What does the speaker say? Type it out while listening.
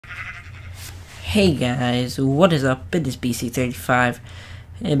Hey guys, what is up? It is BC35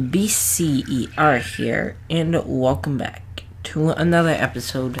 and BCER here, and welcome back to another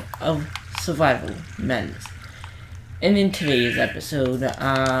episode of Survival Men's. And in today's episode,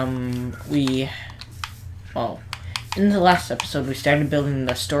 in the last episode we started building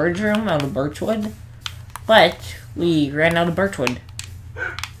the storage room out of birchwood, but we ran out of birchwood.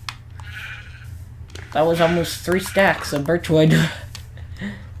 That was almost 3 stacks of birchwood.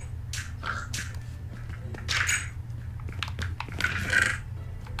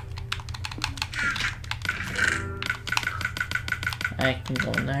 I can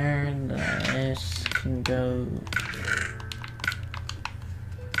go in there, this can go,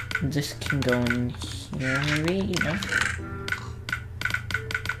 this can go in here maybe, no?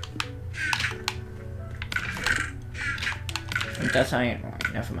 That's iron ore,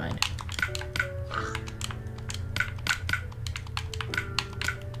 never mind.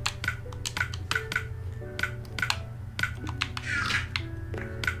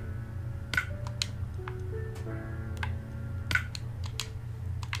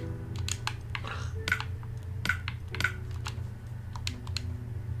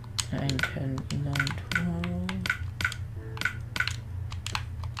 Nine, 10, 11,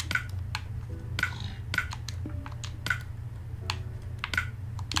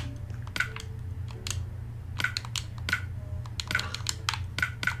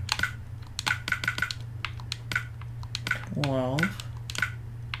 12.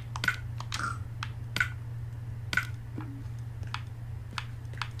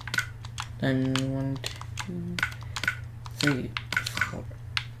 Then 1, 2, 3, 4,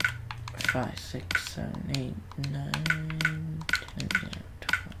 5, 6, 7, 8, 9, 10, 11,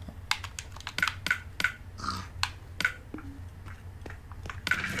 12.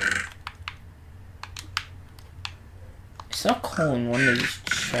 I saw coal in one of these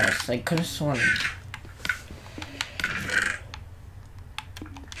chests. I could have sworn.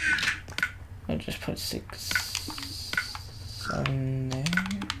 I'll just put 6, 7 there.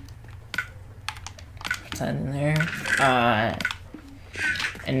 Put that in there.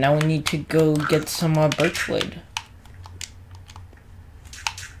 And now we need to go get some more birchwood.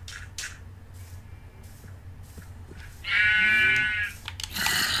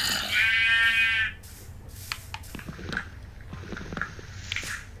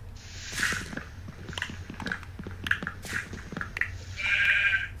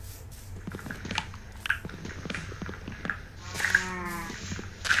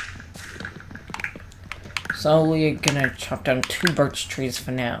 So we're gonna chop down 2 birch trees for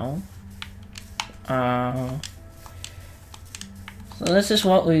now. So this is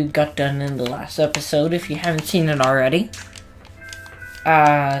what we got done in the last episode, if you haven't seen it already.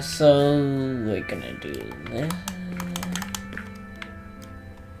 So we're gonna do this.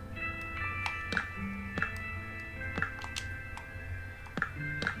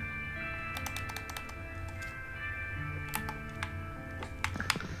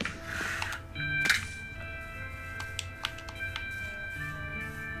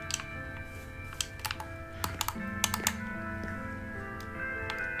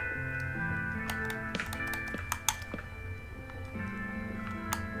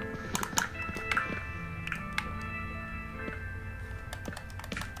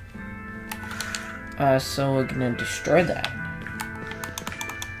 So we're gonna destroy that.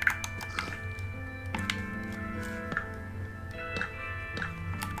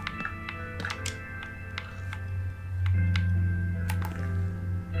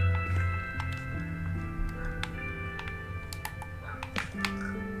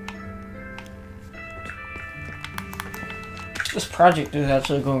 This project is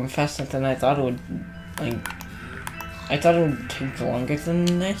actually going faster than I thought it would. I thought it would take longer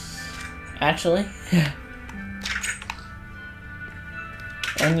than this. Actually,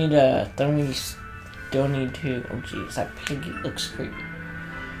 I need then we still need to, oh jeez, that pig looks creepy.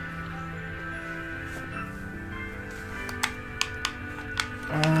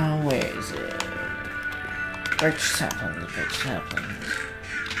 Where is it? Birch saplings, birch saplings.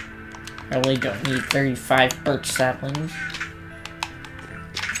 I really don't need 35 birch saplings.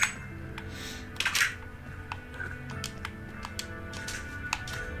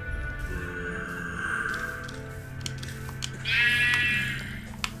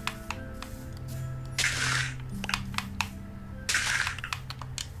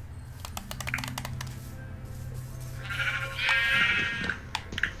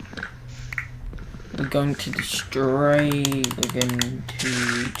 We're going to we're going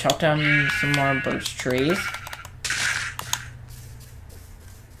to chop down some more birch trees.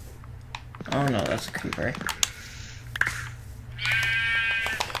 Oh no, that's a creeper.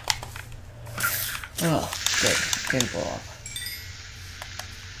 Oh, good. Didn't blow up.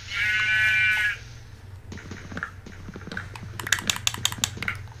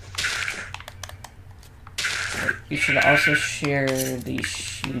 You should also share the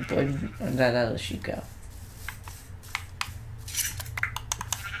sheep. Where did that other sheep go?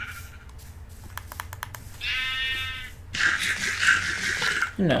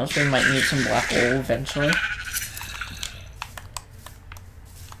 Who knows? We might need some black wool eventually.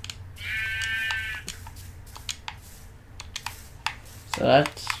 So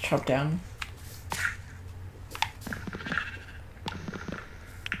that's chopped down.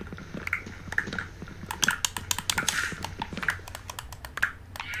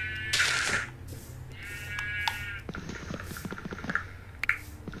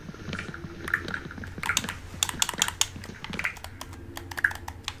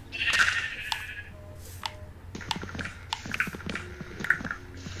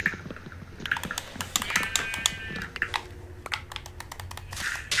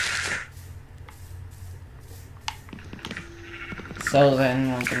 So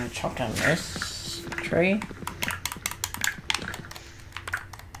then I'm gonna chop down this tree.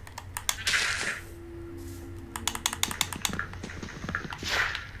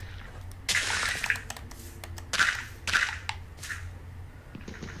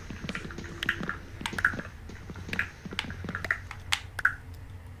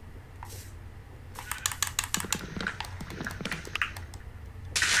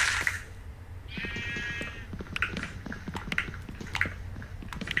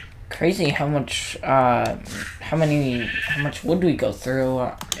 Crazy how much wood we go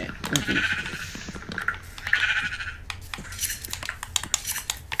through.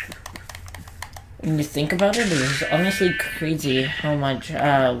 When you think about it, it's honestly crazy how much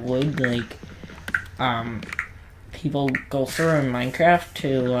wood people go through in Minecraft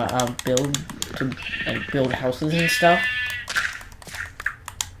to build houses and stuff.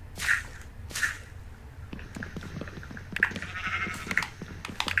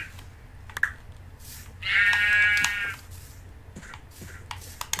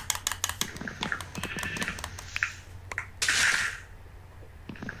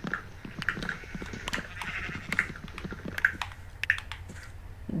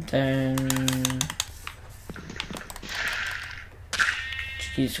 Then,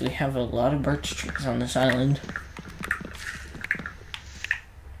 jeez, we have a lot of birch trees on this island.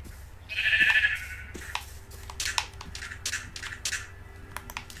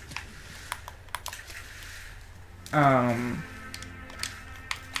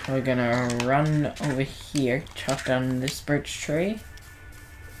 We're gonna run over here, chop down this birch tree.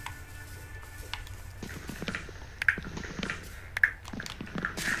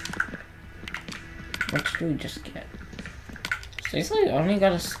 What did we just get? Seriously, I only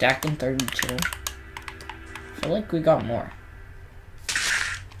got a stack in 32. I feel like we got more.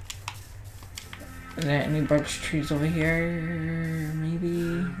 Is there any birch trees over here?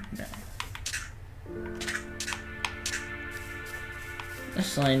 Maybe? No.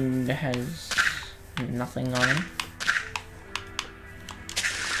 This land has nothing on it.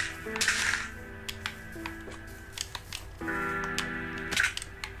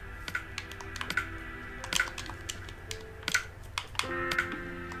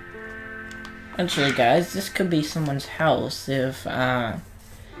 Actually, guys, this could be someone's house if I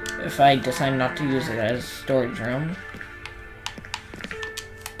decide not to use it as a storage room.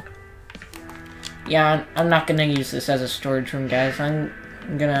 Yeah, I'm not gonna use this as a storage room, guys. I'm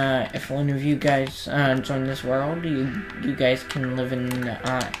gonna, if one of you guys join this world, you guys can live in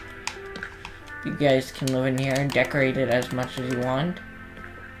here and decorate it as much as you want.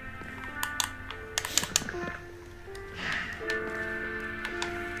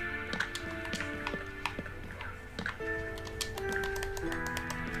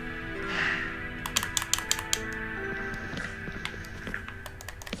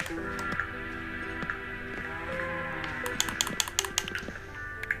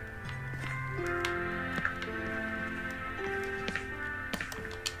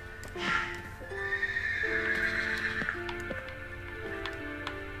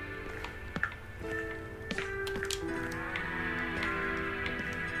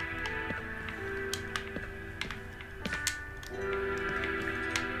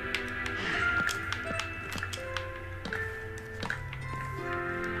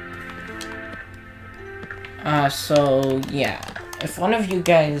 So yeah, if one of you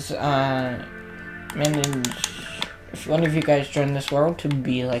guys join this world to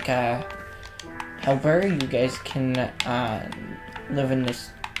be like a helper, you guys can live in this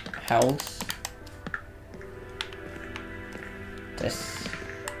house.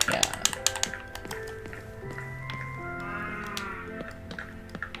 Yeah.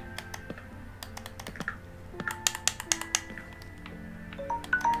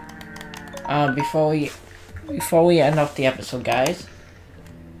 before we end off the episode, guys,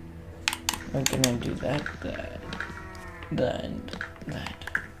 we're gonna do that, that.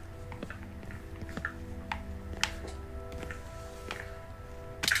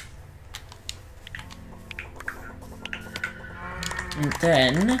 And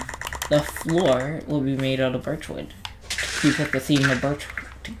then the floor will be made out of birchwood. To keep with the theme of birch.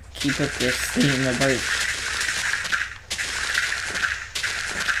 To keep with this theme of birch.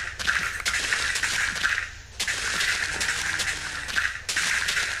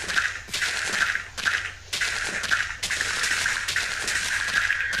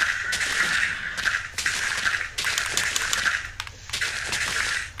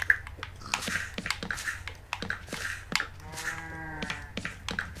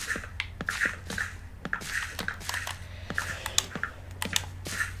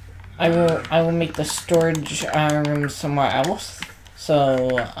 I will make the storage room somewhere else, so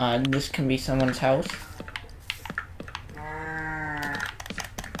this can be someone's house.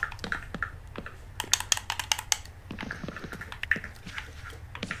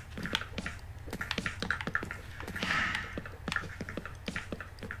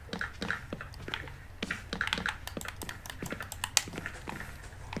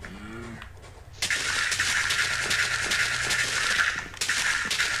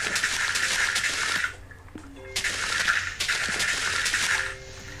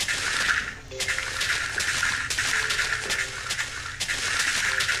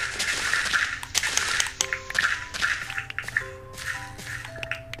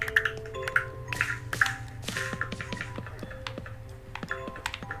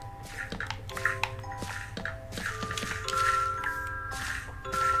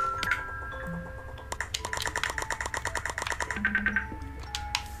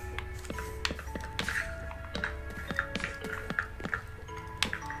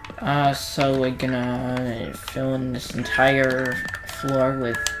 So we're gonna fill in this entire floor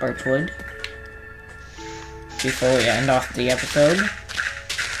with birchwood before we end off the episode.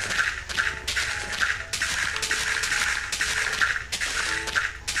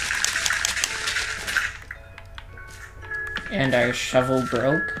 And our shovel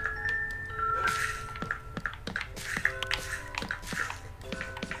broke.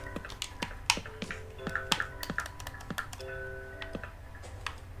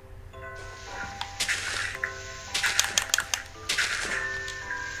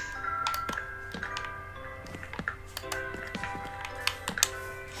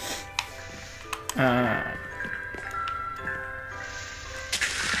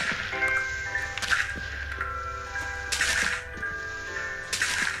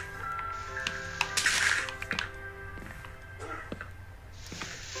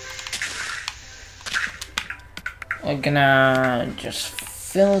 We're gonna just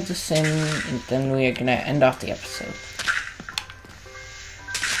fill this in, and then we are gonna end off the episode.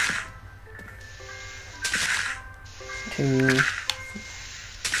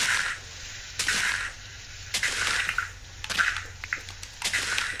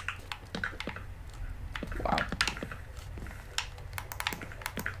 Wow.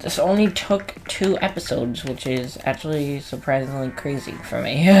 This only took 2 episodes, which is actually surprisingly crazy for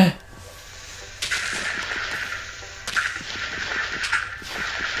me.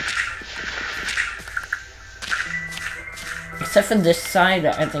 Except for this side,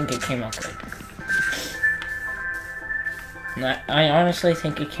 I think it came out good. I honestly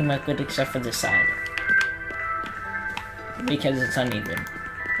think it came out good except for this side. Because it's uneven.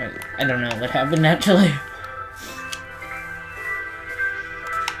 I don't know what happened actually.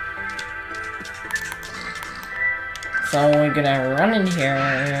 So we're gonna run in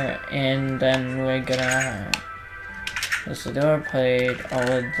here, and then we're gonna... Close the door, put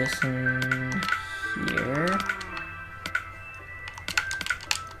all of this in here.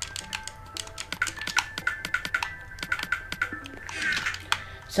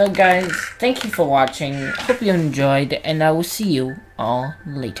 So guys, thank you for watching. Hope you enjoyed, and I will see you all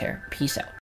later. Peace out.